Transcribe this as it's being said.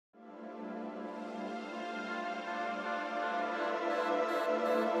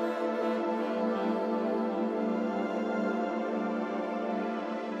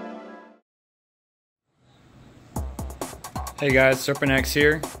Hey guys, SerpentX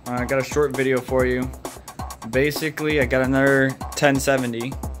here. I got a short video for you. Basically, I got another 1070,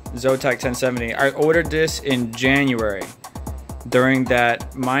 Zotac 1070. I ordered this in January during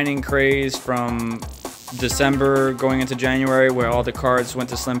that mining craze from December going into January where all the cards went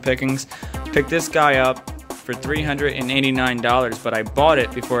to slim pickings. Picked this guy up for $389, but I bought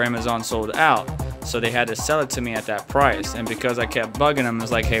it before Amazon sold out. So they had to sell it to me at that price. And because I kept bugging them, I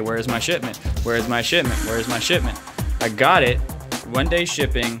was like, hey, where's my shipment? Where's my shipment? Where's my shipment? I got it, 1-day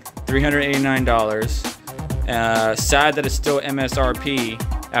shipping, $389. Sad that it's still MSRP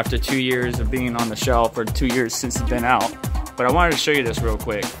after 2 years of being on the shelf, or 2 years since it's been out. But I wanted to show you this real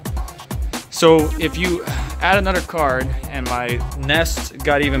quick. So if you add another card, and my nest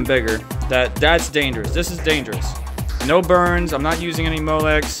got even bigger, that's dangerous. This is dangerous. No burns, I'm not using any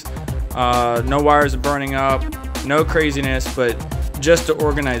Molex, no wires are burning up, no craziness, but just the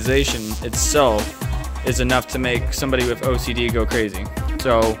organization itself is enough to make somebody with OCD go crazy.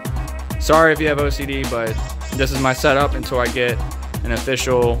 So sorry if you have OCD, but this is my setup until I get an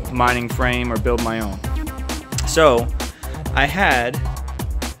official mining frame or build my own. So I had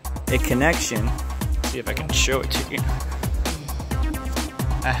a connection, see if I can show it to you.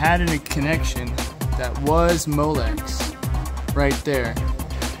 I had a connection that was Molex right there,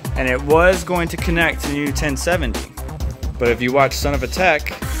 and it was going to connect to the new 1070. But if you watch Son of a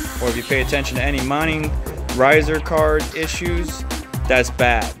Tech, or if you pay attention to any mining riser card issues, that's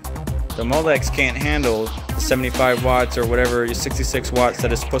bad. The Molex can't handle the 75 watts or whatever, 66 watts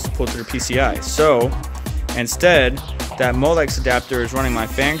that is supposed to pull through PCI. So instead, that Molex adapter is running my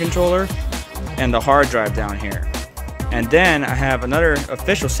fan controller and the hard drive down here. And then I have another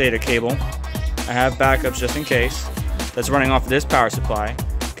official SATA cable. I have backups just in case. That's running off of this power supply,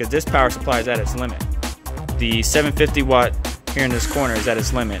 because this power supply is at its limit. The 750 watt here in this corner is at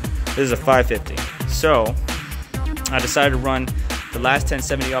its limit. This is a 550. So I decided to run the last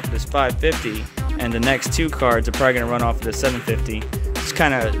 1070 off of this 550, and the next two cards are probably going to run off of the 750. Just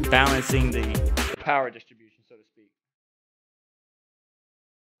kind of balancing the power distribution, so to speak.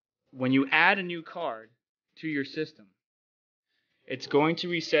 When you add a new card to your system, it's going to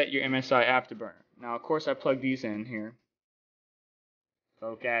reset your MSI afterburner. Now, of course, I plug these in here.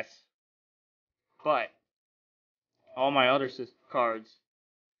 Focus. But all my other cards,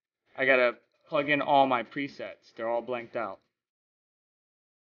 I gotta plug in all my presets. They're all blanked out.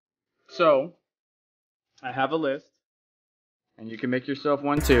 So I have a list, and you can make yourself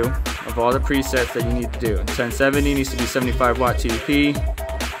one too, of all the presets that you need to do. 1070 needs to be 75 watt TDP,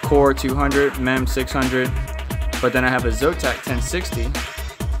 core 200, MEM 600. But then I have a Zotac 1060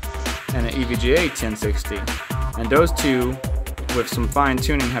 and an EVGA 1060, and those two, with some fine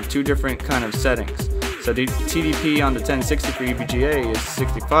tuning, have two different kind of settings. So the TDP on the 1060 for EVGA is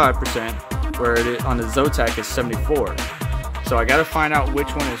 65%, where on the Zotac is 74%. So I gotta find out which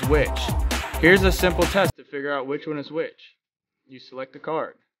one is which. Here's a simple test to figure out which one is which. You select the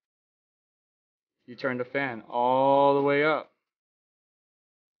card. You turn the fan all the way up.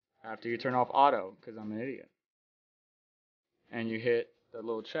 After you turn off auto, because I'm an idiot. And you hit the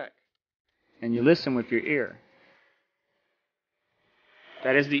little check. And you listen with your ear.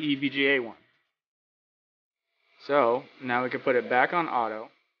 That is the EVGA one. So now we can put it back on auto,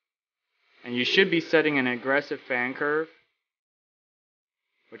 and you should be setting an aggressive fan curve,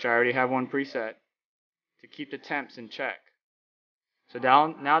 which I already have one preset, to keep the temps in check. So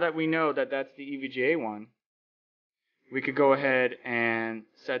now that we know that that's the EVGA one, we could go ahead and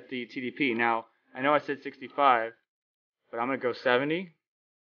set the TDP. Now I know I said 65, but I'm going to go 70,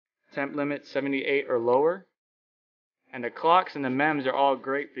 temp limit 78 or lower. And the clocks and the MEMS are all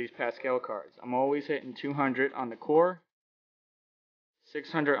great for these Pascal cards. I'm always hitting 200 on the core,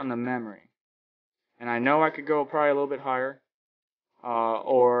 600 on the memory. And I know I could go probably a little bit higher.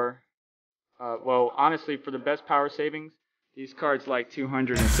 Well, honestly, for the best power savings, these cards like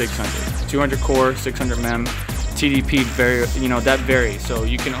 200 and 600. 200 core, 600 MEM. TDP, that varies. So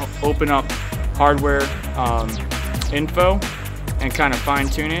you can open up hardware info and kind of fine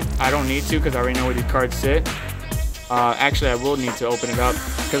tune it. I don't need to, because I already know where these cards sit. Actually, I will need to open it up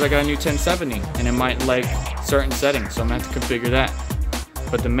because I got a new 1070 and it might like certain settings, so I'm going to have to configure that.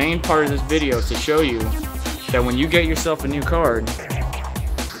 But the main part of this video is to show you that when you get yourself a new card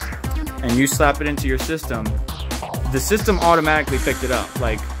and you slap it into your system, the system automatically picked it up.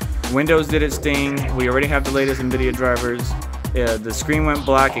 Like, Windows did its thing. We already have the latest Nvidia drivers. The screen went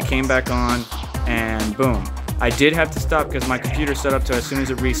black, it came back on, and boom. I did have to stop because my computer set up to, as soon as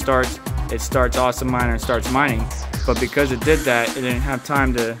it restarts, it starts Awesome Miner and starts mining. But because it did that, it didn't have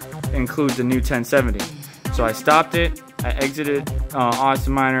time to include the new 1070. So I stopped it, I exited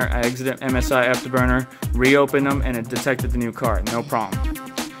Awesome Miner, I exited MSI Afterburner, reopened them, and it detected the new card, no problem.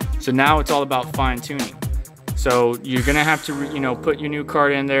 So now it's all about fine tuning. So you're gonna have to, put your new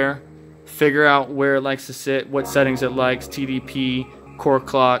card in there, figure out where it likes to sit, what settings it likes, TDP, core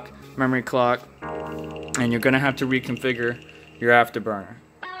clock, memory clock, and you're gonna have to reconfigure your Afterburner.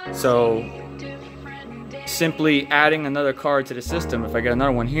 So simply adding another card to the system, if I get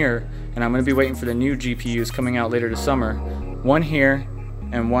another one here, and I'm gonna be waiting for the new GPUs coming out later this summer, one here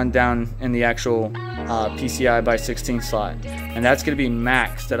and one down in the actual PCI by 16 slot. And that's gonna be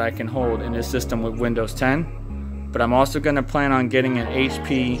max that I can hold in this system with Windows 10. But I'm also gonna plan on getting an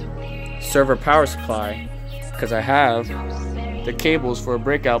HP server power supply because I have the cables for a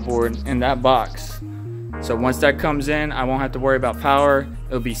breakout board in that box. So once that comes in, I won't have to worry about power.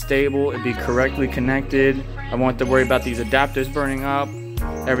 It'll be stable, it'll be correctly connected. I won't have to worry about these adapters burning up.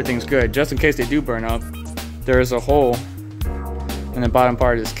 Everything's good. Just in case they do burn up, there is a hole in the bottom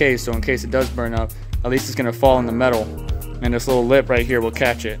part of this case, so in case it does burn up, at least it's gonna fall in the metal, and this little lip right here will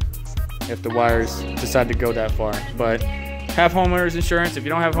catch it if the wires decide to go that far. But have homeowners insurance. If you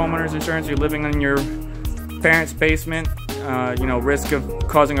don't have homeowners insurance, you're living in your parents' basement, risk of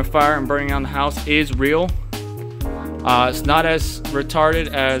causing a fire and burning down the house is real. It's not as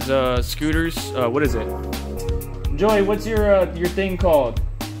retarded as scooters. What is it? Joey, what's your thing called?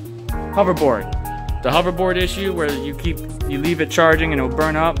 Hoverboard. The hoverboard issue where you leave it charging and it'll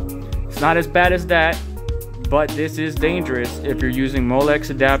burn up. It's not as bad as that, but this is dangerous if you're using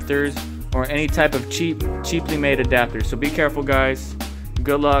Molex adapters or any type of cheaply made adapters. So be careful, guys.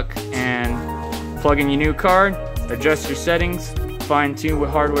 Good luck, and plug in your new card, adjust your settings, fine tune with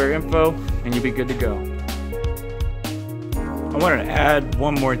hardware info, and you'll be good to go. I wanted to add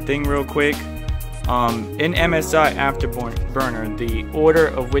one more thing real quick. In MSI Afterburner, the order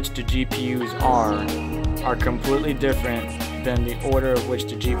of which the GPUs are completely different than the order of which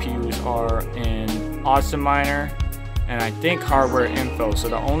the GPUs are in Awesome Miner and I think hardware info. So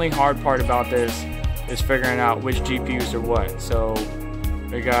the only hard part about this is figuring out which GPUs are what. So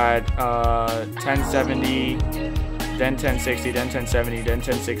we got 1070, then 1060, then 1070, then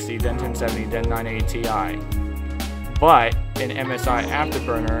 1060, then 1070, then 980 Ti. But in MSI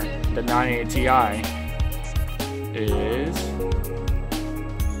Afterburner, the 980 Ti is,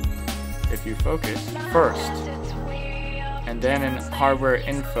 if you focus, first. And then in hardware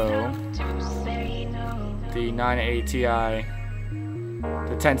info, the 980 Ti,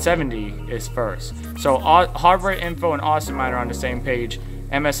 the 1070 is first. So hardware info and Awesome Miner are on the same page.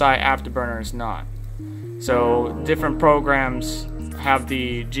 MSI Afterburner is not. So different programs have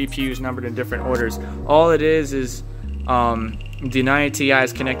the GPUs numbered in different orders. All it is the 980 Ti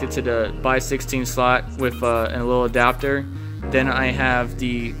is connected to the by 16 slot with a little adapter. Then I have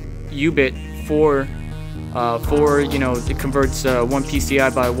the U-bit for it converts one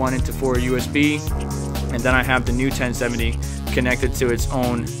PCI by 1 into 4 USB, and then I have the new 1070 connected to its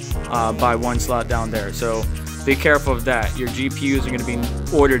own by 1 slot down there. So be careful of that. Your GPUs are going to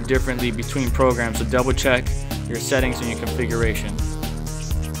be ordered differently between programs, so double check your settings and your configuration.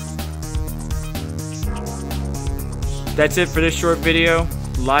 That's it for this short video.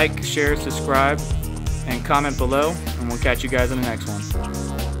 Like, share, subscribe, and comment below, and we'll catch you guys on the next one.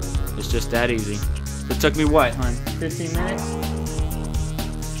 It's just that easy. It took me what, hon? 15 minutes?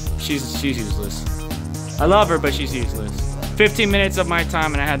 She's useless. I love her, but she's useless. 15 minutes of my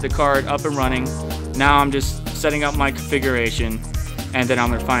time and I had the card up and running. Now I'm just setting up my configuration, and then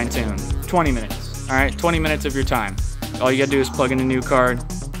I'm gonna fine tune. 20 minutes, all right? 20 minutes of your time. All you gotta do is plug in a new card,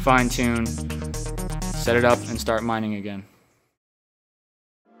 fine tune, set it up, and start mining again.